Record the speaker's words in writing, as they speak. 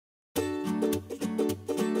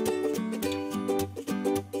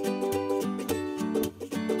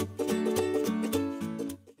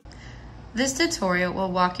This tutorial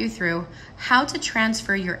will walk you through how to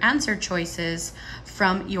transfer your answer choices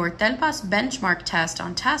from your TELPAS benchmark test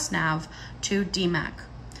on TaskNav to DMAC.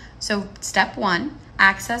 So step 1,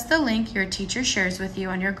 access the link your teacher shares with you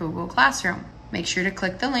on your Google Classroom. Make sure to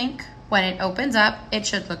click the link. When it opens up, it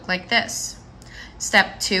should look like this.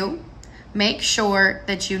 Step 2, make sure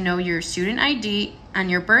that you know your student ID and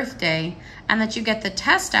your birthday and that you get the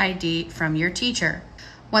test ID from your teacher.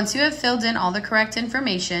 Once you have filled in all the correct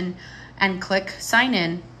information and click sign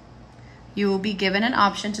in, you will be given an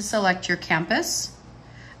option to select your campus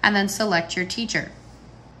and then select your teacher.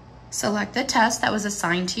 Select the test that was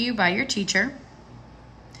assigned to you by your teacher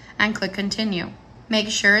and click continue. Make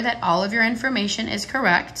sure that all of your information is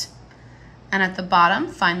correct, and at the bottom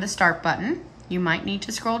find the start button. You might need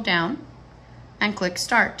to scroll down and click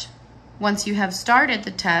start. Once you have started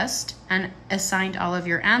the test and assigned all of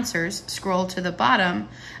your answers, scroll to the bottom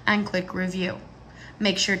and click review.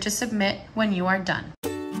 Make sure to submit when you are done.